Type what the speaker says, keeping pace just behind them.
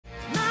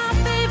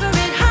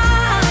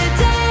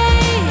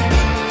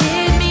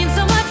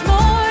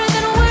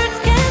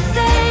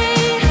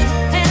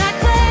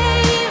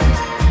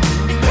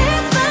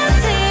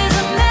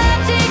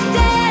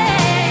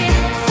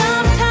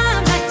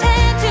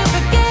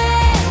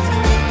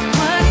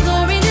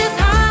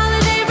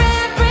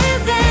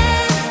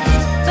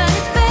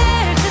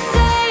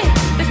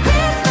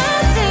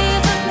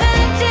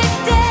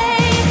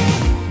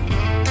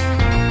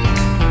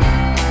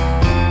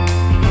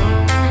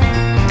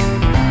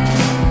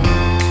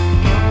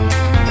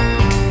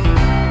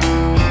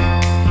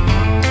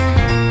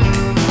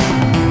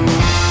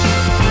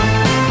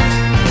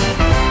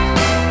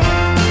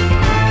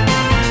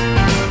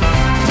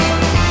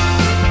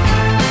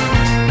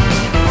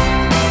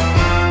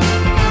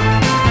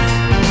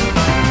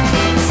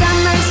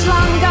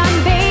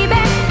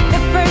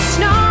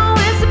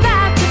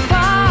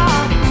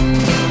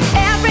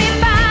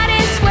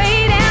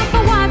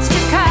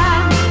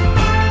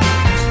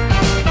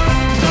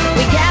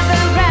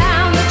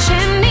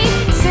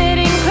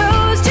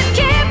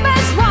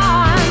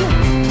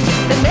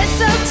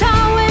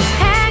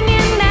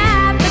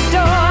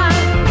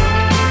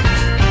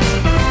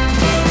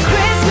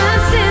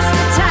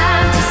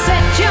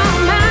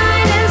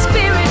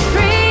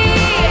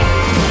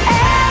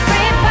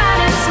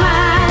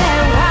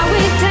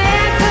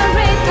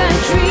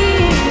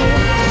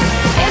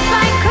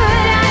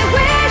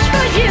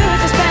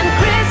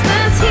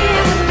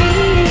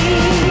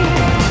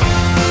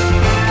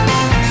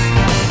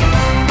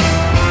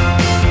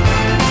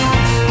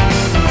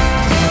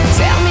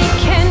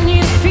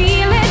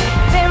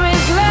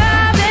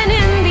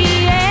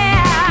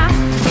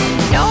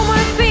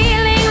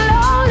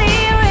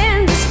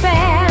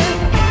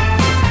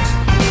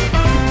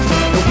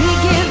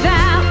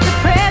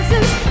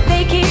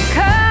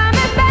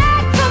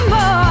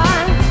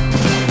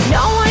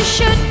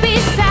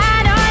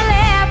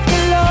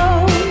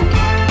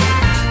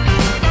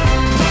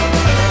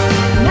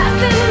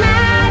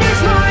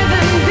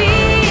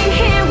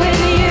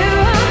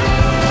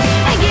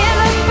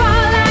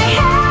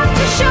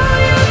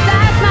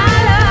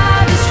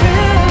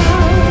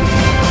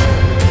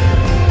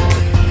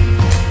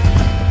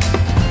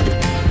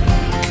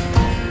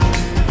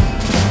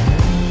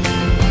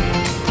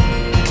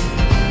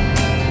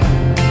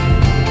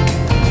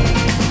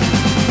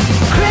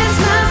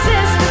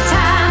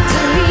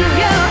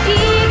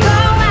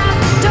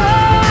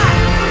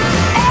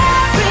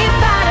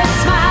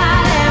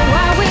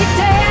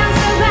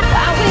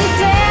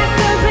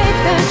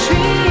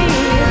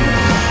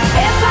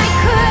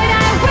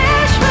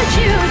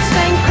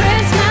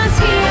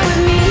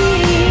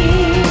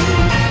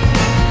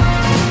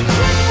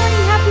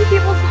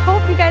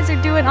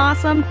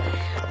awesome?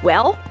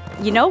 Well,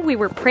 you know, we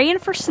were praying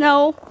for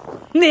snow.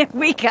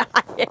 We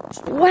got it.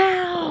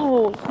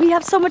 Wow, we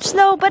have so much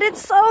snow, but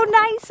it's so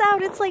nice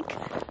out. It's like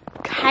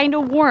kind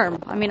of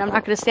warm. I mean, I'm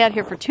not gonna stay out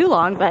here for too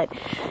long, but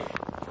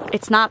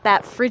it's not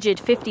that frigid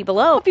 50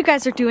 below. Hope you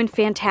guys are doing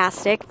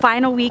fantastic.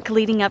 Final week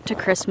leading up to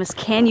Christmas.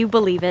 Can you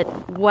believe it?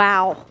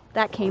 Wow.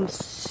 That came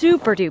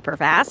super duper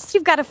fast.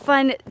 You've got a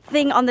fun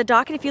thing on the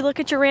docket if you look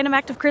at your Random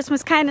Act of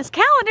Christmas Kindness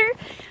calendar.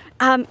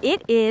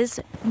 It is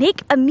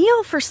make a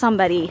meal for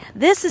somebody.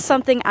 This is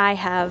something I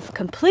have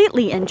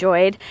completely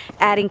enjoyed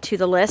adding to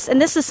the list.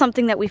 And this is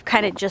something that we've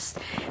kind of just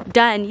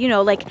done, you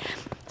know, like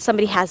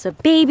somebody has a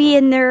baby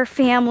in their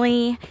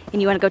family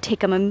and you want to go take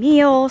them a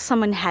meal.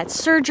 Someone had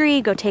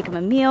surgery, go take them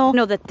a meal. I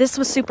know that this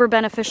was super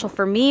beneficial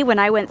for me when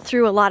I went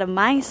through a lot of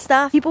my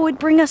stuff. People would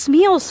bring us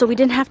meals so we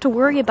didn't have to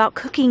worry about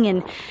cooking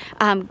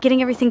and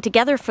getting everything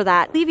together for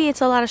that.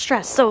 Alleviates a lot of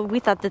stress. So we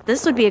thought that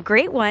this would be a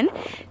great one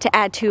to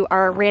add to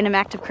our Random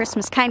Act of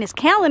Christmas Kindness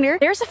calendar.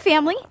 There's a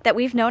family that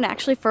we've known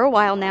actually for a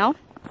while now.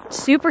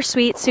 Super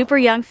sweet, super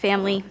young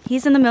family.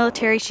 He's in the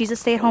military, she's a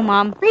stay-at-home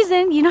mom.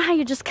 Reason, you know how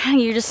you're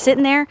just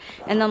sitting there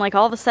and then like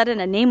all of a sudden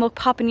a name will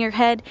pop in your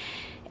head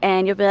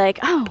and you'll be like,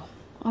 oh,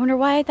 I wonder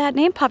why that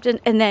name popped in.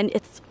 And then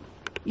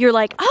you're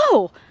like,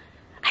 oh,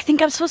 I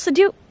think I'm supposed to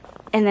do.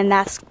 And then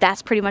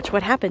that's pretty much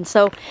what happened.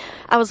 So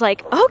I was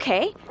like,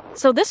 okay.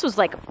 So this was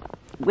like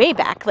way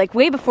back, like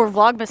way before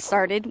Vlogmas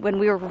started, when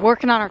we were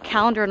working on our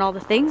calendar and all the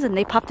things, and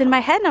they popped in my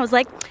head and I was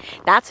like,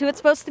 that's who it's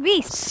supposed to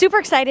be. Super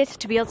excited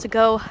to be able to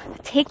go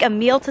take a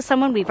meal to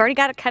someone. We've already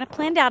got it kind of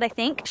planned out, I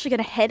think. Actually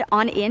gonna head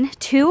on in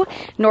to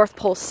North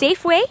Pole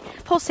Safeway.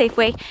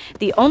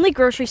 The only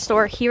grocery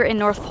store here in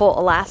North Pole,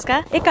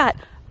 Alaska. It got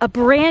a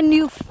brand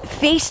new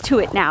face to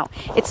it now.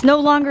 It's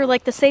no longer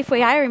like the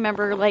Safeway I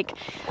remember like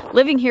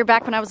living here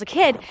back when I was a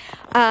kid.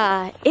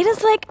 It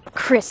is like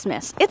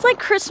Christmas. It's like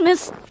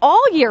Christmas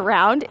all year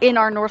round in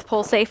our North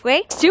Pole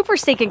Safeway. Super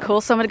stinking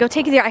cool. So I'm gonna go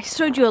take you there. I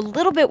showed you a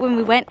little bit when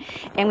we went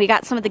and we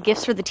got some of the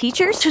gifts for the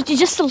teachers. Showed you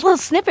just a little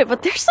snippet,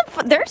 but there's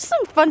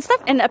some fun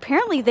stuff. And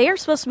apparently they are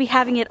supposed to be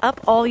having it up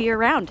all year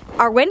round.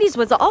 Our Wendy's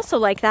was also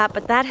like that,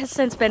 but that has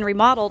since been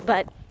remodeled.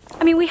 But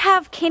I mean, we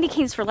have candy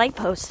canes for light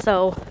posts,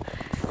 so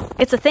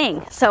it's a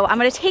thing. So I'm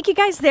gonna take you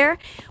guys there.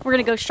 We're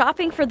gonna go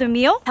shopping for the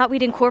meal. Thought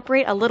we'd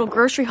incorporate a little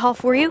grocery haul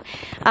for you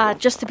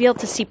just to be able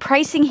to see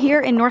pricing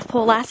here in North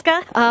Pole,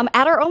 Alaska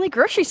at our only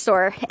grocery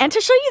store, and to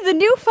show you the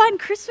new fun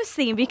Christmas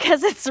theme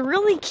because it's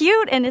really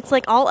cute and it's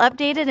like all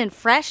updated and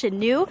fresh and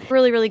new.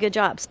 Really, really good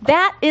jobs.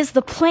 That is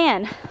the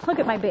plan. Look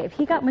at my babe.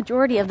 He got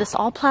majority of this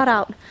all plowed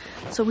out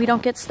so we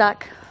don't get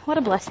stuck. What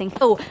a blessing.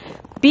 So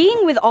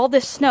being with all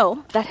this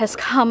snow that has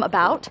come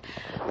about,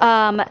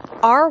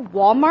 our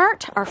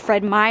Walmart, our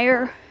Fred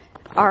Meyer,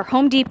 our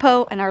Home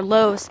Depot, and our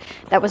Lowe's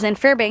that was in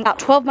Fairbanks, about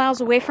 12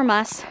 miles away from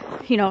us,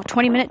 you know,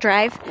 20-minute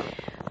drive,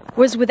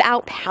 was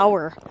without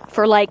power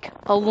for like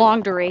a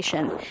long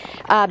duration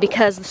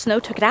because the snow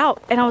took it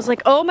out. And I was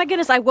like, oh my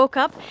goodness, I woke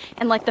up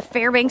and like the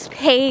Fairbanks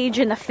page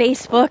and the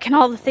Facebook and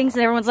all the things,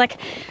 and everyone's like,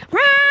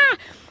 rah!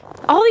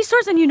 All these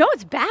stores, and you know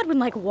it's bad when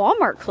like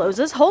Walmart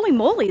closes. Holy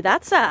moly,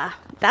 that's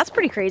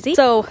pretty crazy.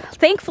 So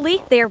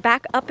thankfully they are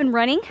back up and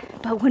running.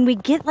 But when we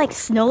get like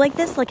snow like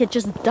this, like it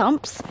just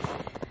dumps,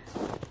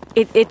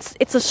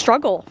 it's a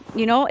struggle,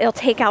 you know. It'll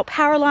take out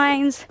power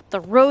lines, the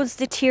roads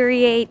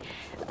deteriorate,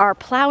 our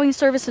plowing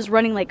service is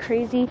running like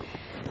crazy.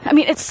 I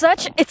mean, it's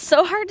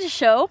so hard to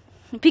show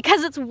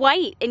because it's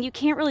white and you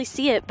can't really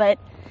see it, but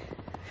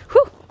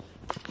whew,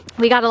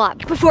 we got a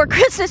lot. Before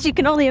Christmas, you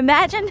can only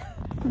imagine.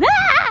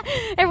 Ah!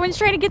 Everyone's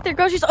trying to get their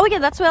groceries. Oh yeah,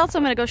 that's what else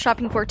I'm gonna go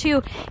shopping for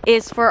too,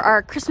 is for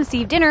our Christmas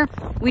Eve dinner.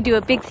 We do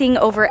a big thing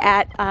over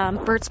at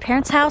Bert's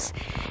parents' house,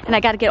 and I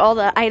gotta get all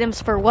the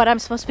items for what I'm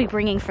supposed to be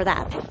bringing for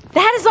that.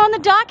 That is on the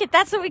docket.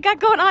 That's what we got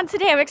going on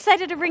today. I'm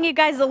excited to bring you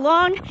guys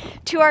along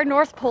to our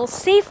North Pole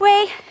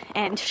Safeway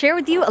and share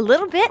with you a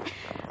little bit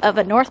of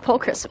a North Pole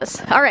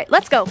Christmas. All right,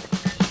 let's go.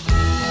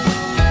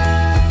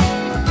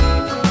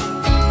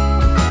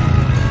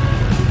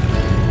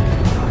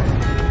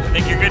 I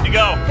think you're good to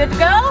go. Good to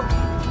go?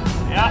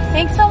 Yeah.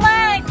 Thanks so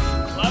much.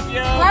 Love you.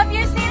 Love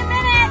you. See you in a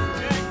minute.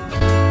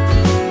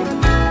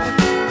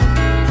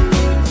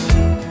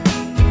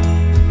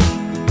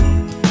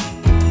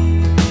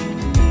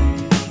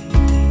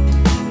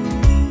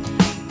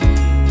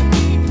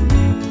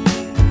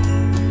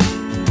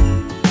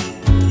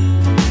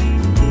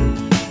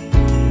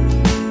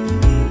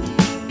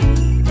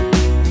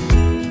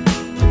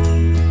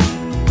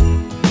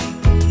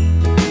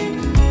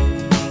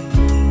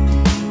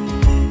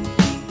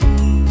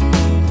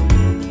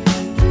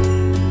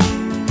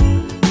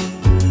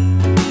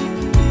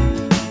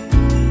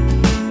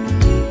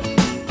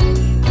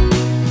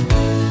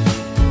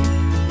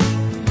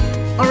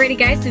 Alrighty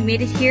guys, we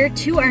made it here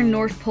to our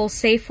North Pole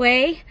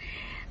Safeway.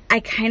 I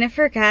kind of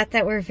forgot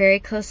that we're very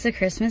close to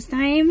Christmas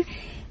time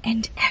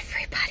and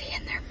everybody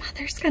and their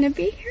mother's gonna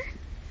be here.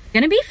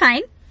 Gonna be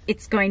fine.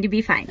 It's going to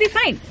be fine. Be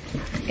fine.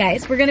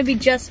 Guys, we're gonna be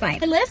just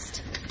fine. A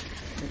list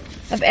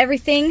of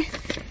everything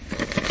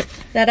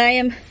that I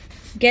am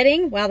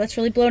getting, wow, that's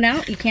really blown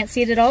out. You can't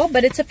see it at all,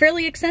 but it's a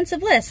fairly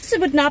extensive list. This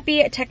would not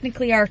be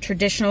technically our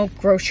traditional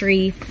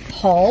grocery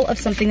haul of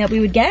something that we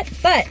would get,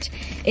 but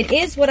it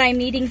is what I'm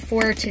needing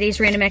for today's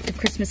Random Act of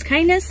Christmas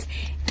Kindness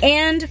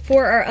and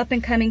for our up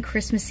and coming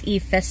Christmas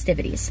Eve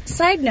festivities.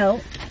 Side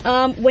note,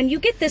 when you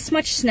get this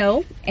much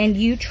snow and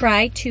you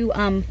try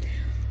to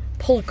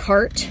pull a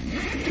cart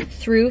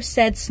through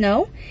said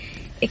snow,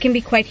 it can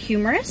be quite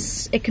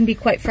humorous, it can be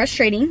quite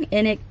frustrating,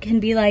 and it can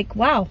be like,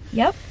 wow,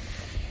 yep,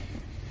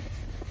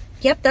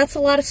 that's a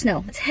lot of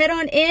snow. Let's head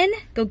on in,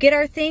 go get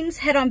our things,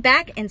 head on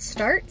back, and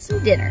start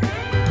some dinner.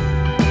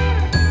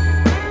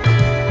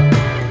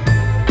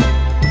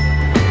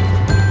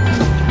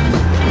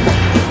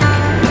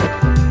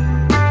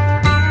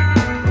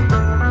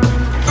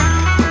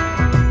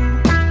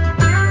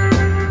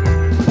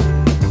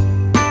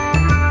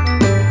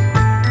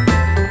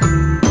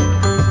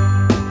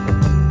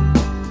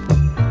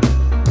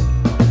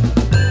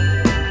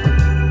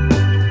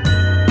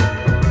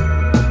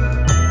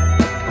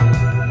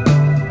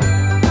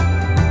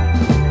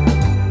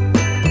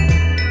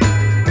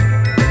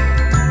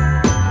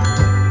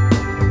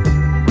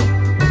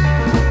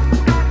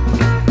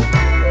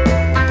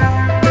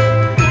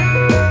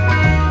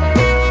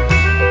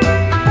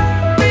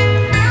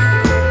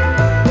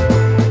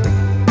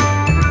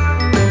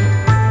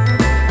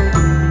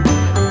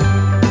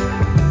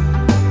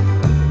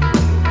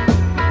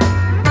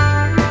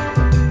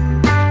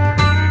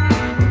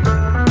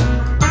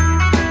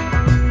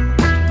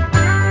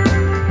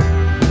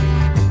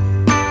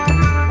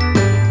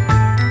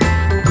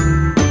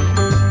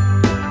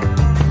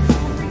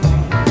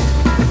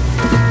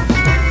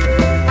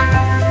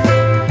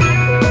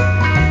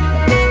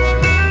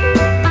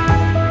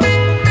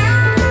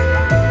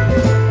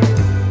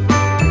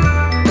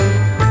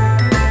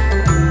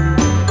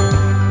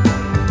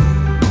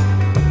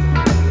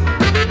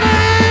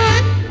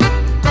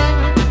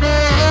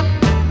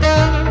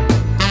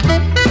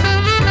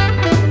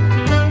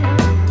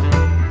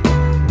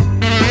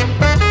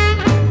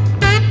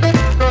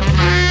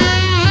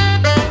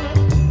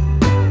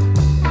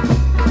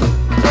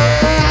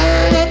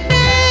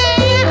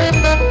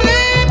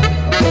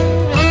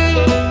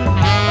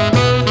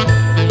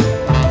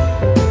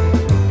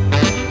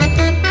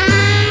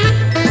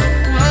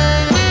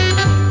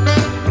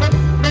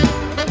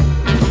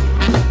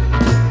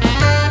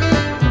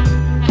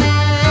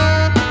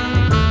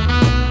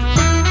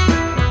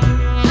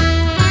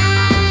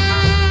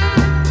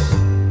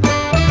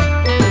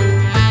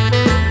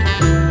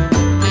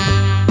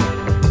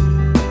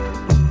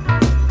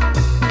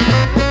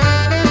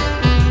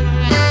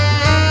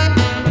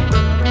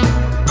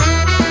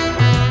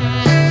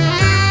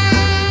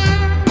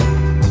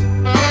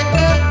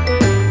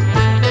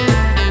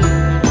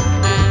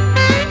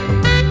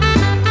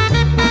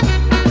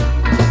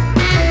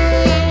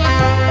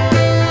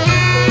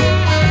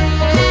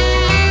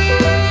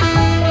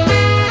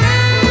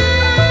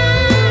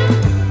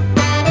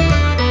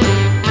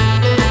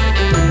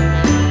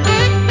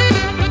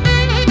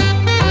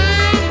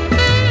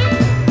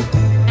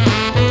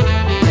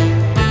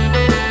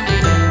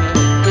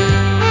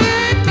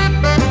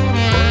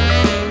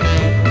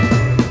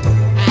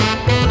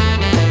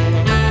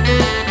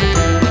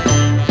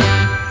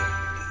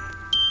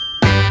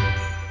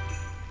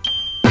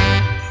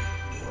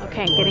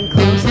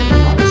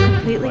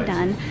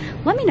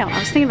 Let me know. I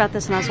was thinking about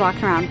this when I was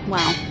walking around.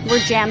 Wow, we're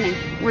jamming.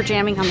 We're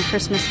jamming on the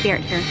Christmas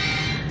spirit here.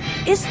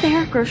 Is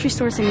there grocery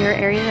stores in your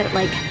area that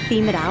like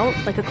theme it out,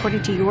 like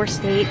according to your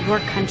state, your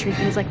country,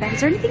 things like that?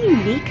 Is there anything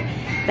unique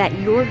that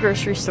your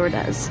grocery store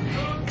does?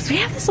 Because we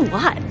have this a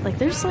lot. Like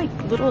there's like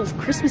little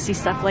Christmassy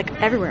stuff like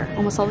everywhere,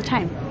 almost all the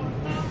time.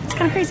 It's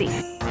kind of crazy.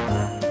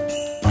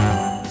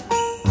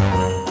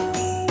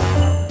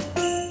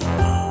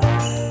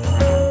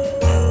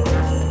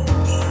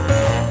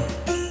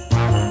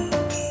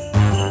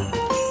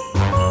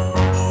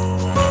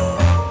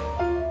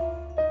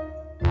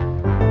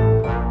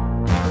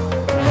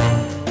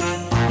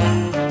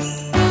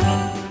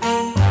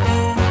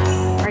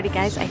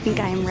 Guys, I think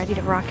I am ready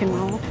to rock and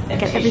roll. I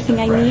got everything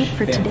I need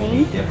for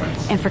today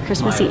and for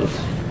Christmas Eve.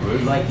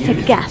 Take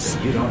a guess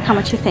how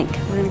much you think.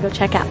 We're gonna go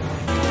check out.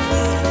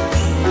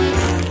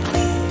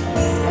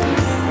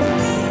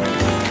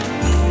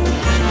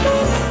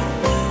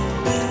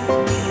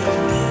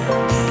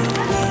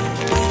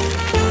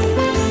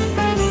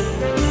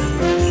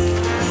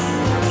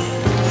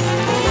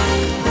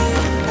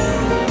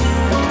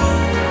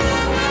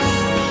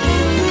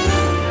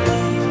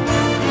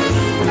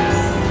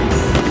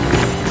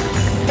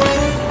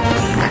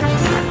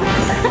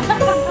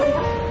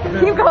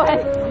 Keep going.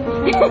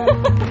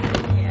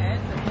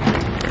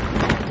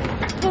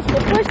 Just to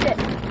push it.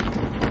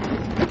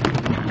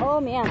 Oh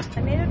man,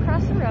 I made it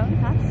across the road.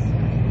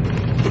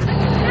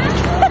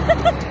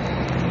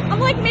 I'm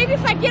like, maybe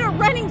if I get a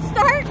running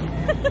start,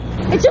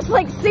 it just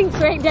like sinks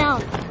right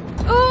down.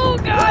 Oh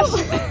gosh.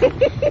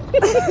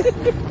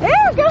 There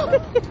we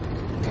go.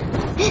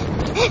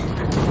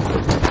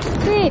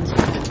 Sweet.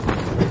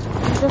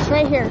 Just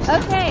right here.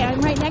 Okay,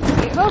 I'm right next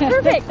to you. Oh,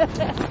 perfect.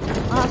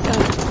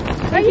 Awesome.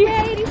 Are you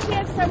ready to see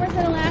Summers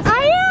in Alaska?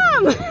 I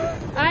am!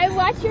 I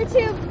watch your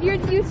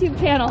YouTube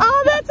channel.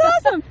 Oh, that's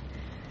awesome!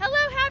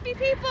 Hello, happy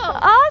people!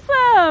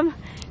 Awesome!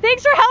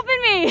 Thanks for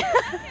helping me!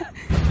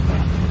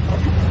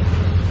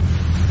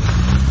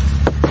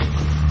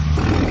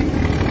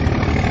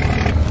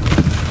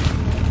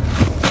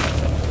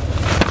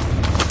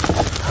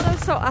 Oh, that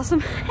was so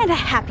awesome. And a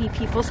happy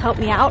people's helped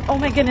me out. Oh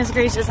my goodness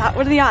gracious, what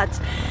are the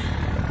odds?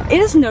 It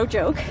is no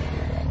joke.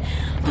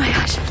 Oh my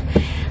gosh.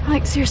 I'm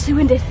like seriously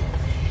winded.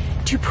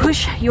 To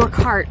push your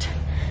cart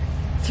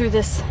through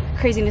this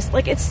craziness.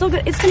 Like it's still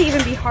good. It's gonna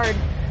even be hard.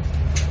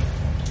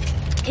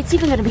 It's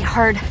even gonna be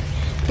hard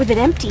with it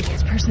empty.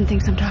 This person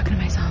thinks I'm talking to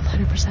myself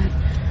 100%. All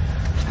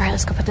right,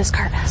 let's go put this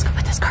cart back.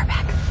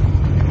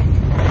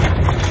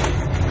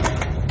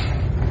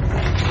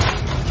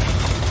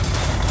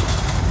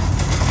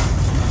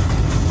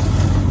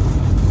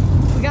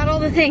 We got all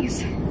the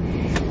things.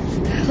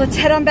 Let's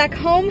head on back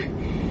home.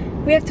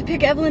 We have to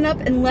pick Evelyn up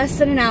in less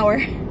than an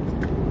hour.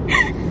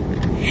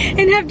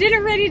 And have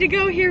dinner ready to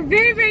go here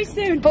very, very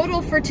soon.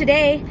 Total for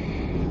today,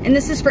 and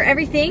this is for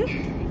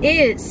everything,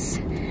 is,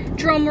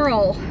 drum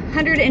roll,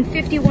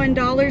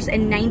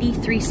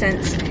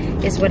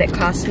 $151.93 is what it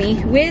cost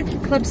me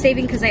with club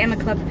saving because I am a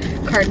club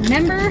card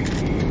member.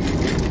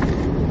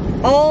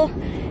 All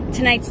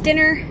tonight's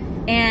dinner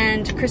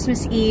and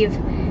Christmas Eve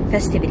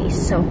festivities.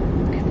 So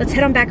let's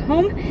head on back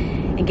home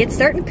and get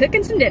started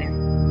cooking some dinner.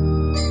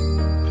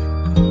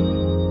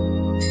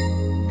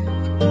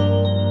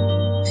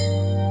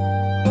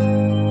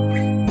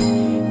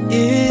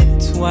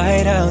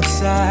 White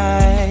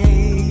outside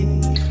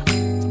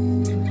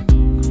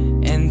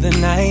and the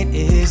night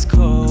is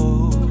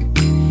cold.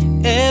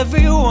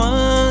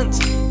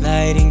 Everyone's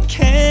lighting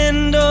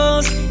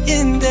candles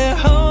in their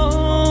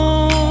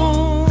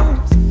homes.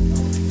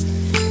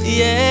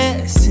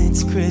 Yes,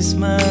 it's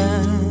Christmas.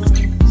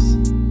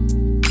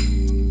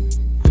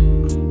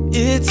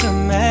 It's a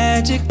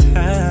magic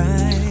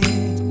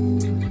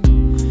time.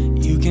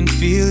 You can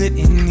feel it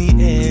in the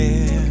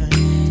air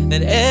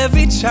that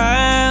every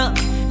child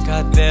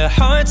got their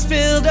hearts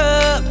filled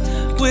up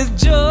with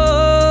joy.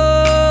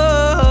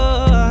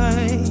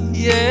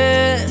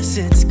 Yes,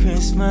 it's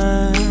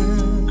Christmas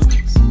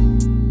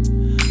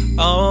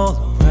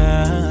all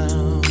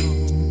around.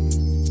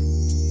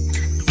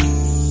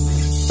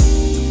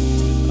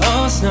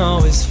 All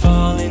snow is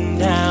falling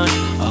down,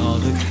 all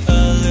the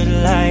colored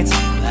lights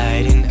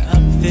lighting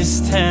up this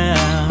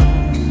town.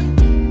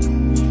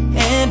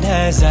 And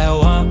as I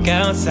walk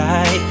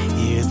outside,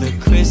 hear the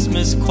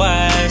Christmas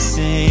choir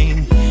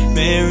sing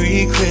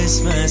Merry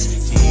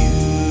Christmas to you.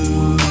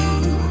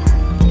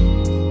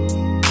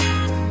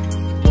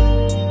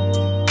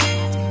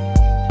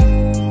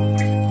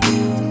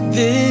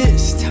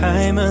 This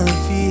time of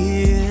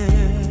year.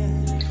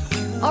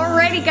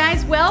 Alrighty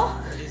guys, well,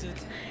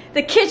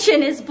 the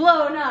kitchen is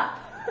blown up.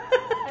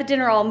 The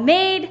dinner all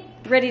made,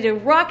 ready to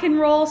rock and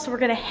roll, so we're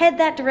gonna head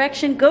that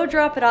direction, go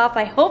drop it off.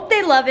 I hope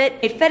they love it. I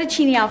made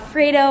fettuccine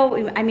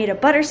Alfredo, I made a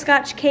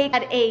butterscotch cake,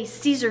 had a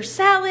Caesar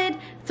salad,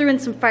 threw in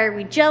some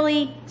fireweed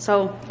jelly,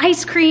 so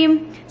ice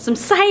cream, some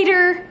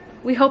cider.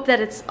 We hope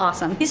that it's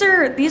awesome. These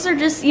are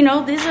just, you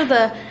know, these are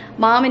the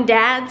mom and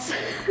dads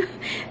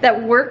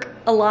that work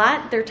a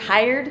lot. They're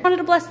tired. I wanted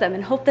to bless them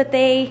and hope that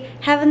they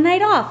have a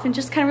night off and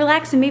just kind of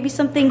relax and maybe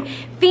something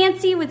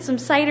fancy with some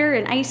cider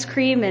and ice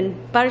cream and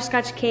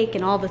butterscotch cake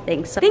and all the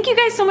things. So thank you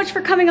guys so much for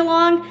coming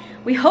along.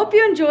 We hope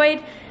you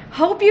enjoyed.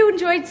 Hope you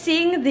enjoyed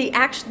seeing the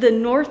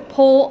North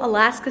Pole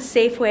Alaska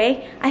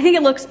Safeway. I think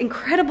it looks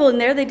incredible in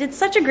there. They did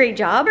such a great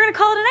job. We're gonna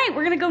call it a night.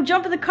 We're gonna go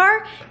jump in the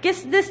car,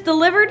 get this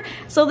delivered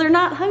so they're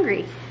not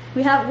hungry.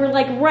 We're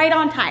like right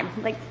on time,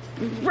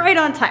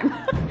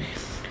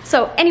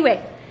 So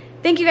anyway,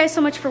 thank you guys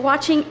so much for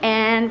watching,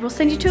 and we'll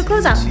send you to a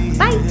closeout.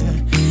 Bye.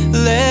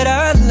 Let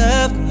our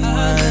loved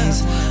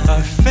ones,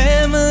 our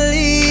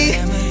family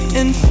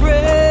and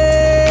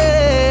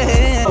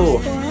friends.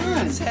 Oh.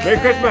 Merry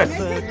Christmas.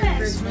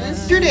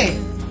 It's your day.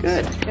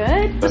 Good.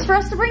 Good. It was for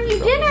us to bring you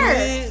dinner.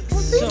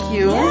 Thank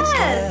you.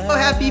 Yes. Oh,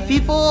 happy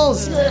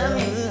peoples.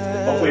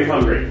 Hopefully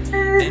hungry. You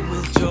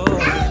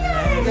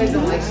guys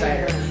don't like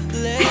cider.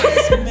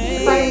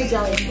 Fireweed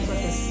jelly is what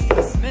this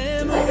is.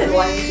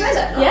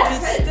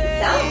 Yes.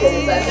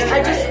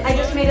 I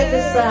just made it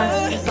this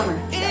summer.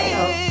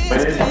 When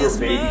is your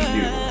baby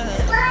due?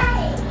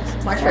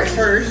 March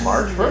 1st.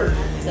 March 1st.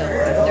 So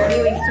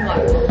 30 weeks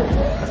tomorrow.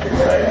 That's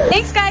exciting.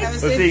 Thanks,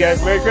 guys. We'll see you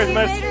guys. Merry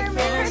Christmas.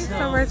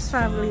 Summers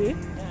family,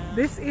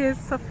 this is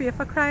Sophia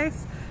for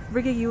Christ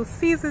bringing you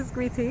season's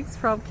greetings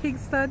from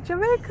Kingston,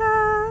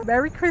 Jamaica.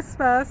 Merry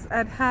Christmas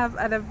and have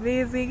an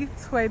amazing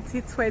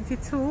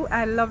 2022.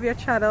 I love your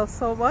channel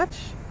so much.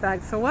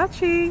 Thanks for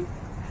watching.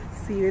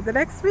 See you in the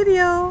next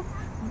video.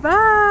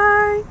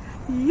 Bye.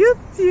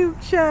 YouTube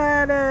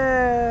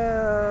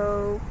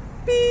channel.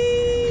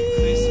 Peace.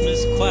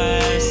 Christmas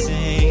choir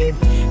sing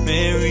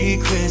Merry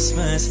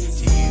Christmas.